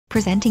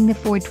presenting the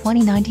Ford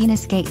 2019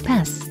 Escape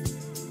S.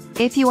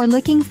 If you are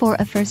looking for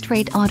a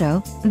first-rate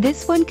auto,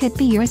 this one could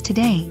be yours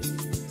today.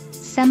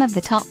 Some of the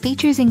top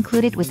features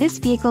included with this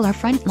vehicle are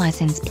front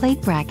license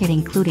plate bracket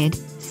included,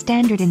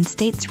 standard in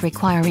states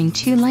requiring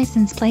 2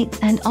 license plates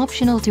and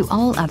optional to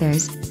all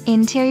others,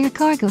 interior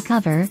cargo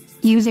cover,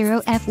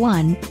 U0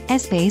 F1,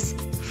 S-Base,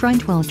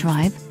 front-wheel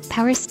drive,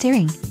 power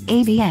steering,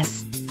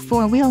 ABS,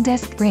 4-wheel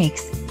disc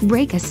brakes,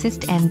 brake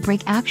assist and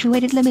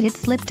brake-actuated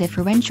limited-slip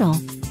differential.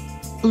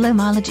 Low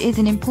mileage is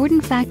an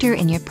important factor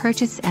in your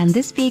purchase and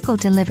this vehicle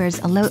delivers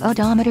a low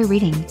odometer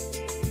reading.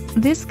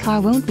 This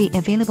car won't be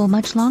available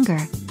much longer.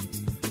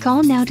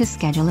 Call now to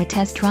schedule a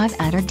test drive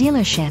at our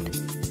dealership.